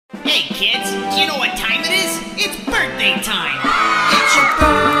Hey kids, do you know what time it is? It's birthday time! It's your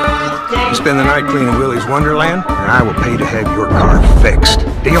birthday. Spend the night cleaning Willy's Wonderland, and I will pay to have your car fixed.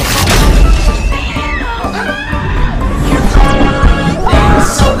 Deal?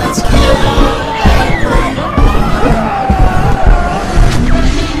 So let's go.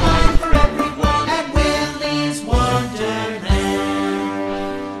 For everyone at Willy's Wonderland.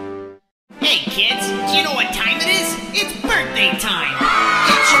 Hey kids, do you know what time it is? It's birthday time!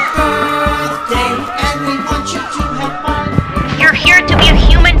 It's your birthday, and we want you to have fun. You're here to be a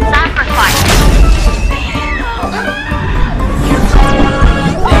human sacrifice.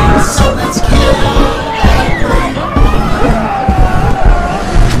 So let's go.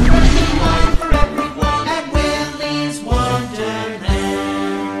 For everyone at Willy's Wonderland.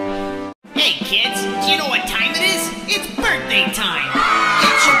 Hey kids, do you know what time it is? It's birthday time!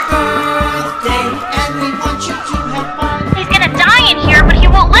 It's your birthday, and we want you to have fun. He's gonna die in here, but he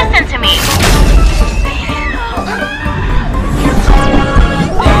won't listen to me.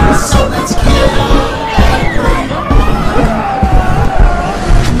 So let's go.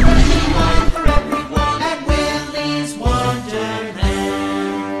 For everyone at Willy's Wonderland.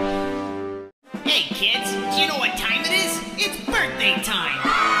 Hey kids, do you know what time it is? It's birthday time!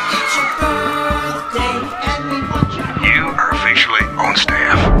 It's your birthday, and we want you to. You are officially on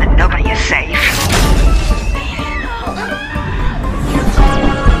staff. And nobody is safe.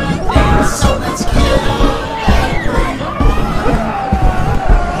 So let's go.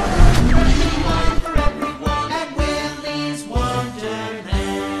 For everyone at Willy's Wonderland.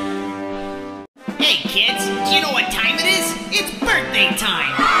 Hey kids, do you know what time it is? It's birthday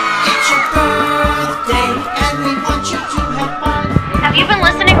time! It's your birthday, and we want you to have fun. Have you been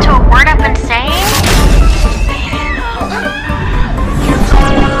listening to a word I've been saying?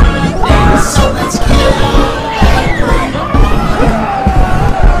 So let's go.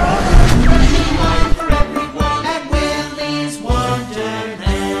 For everyone at Willy's Wonderland.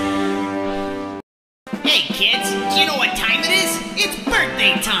 Hey kids, do you know what time it is? It's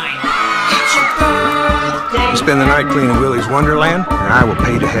birthday time! It's your birthday. Spend the night cleaning Willy's Wonderland, and I will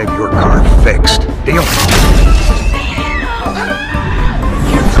pay to have your car fixed. Deal?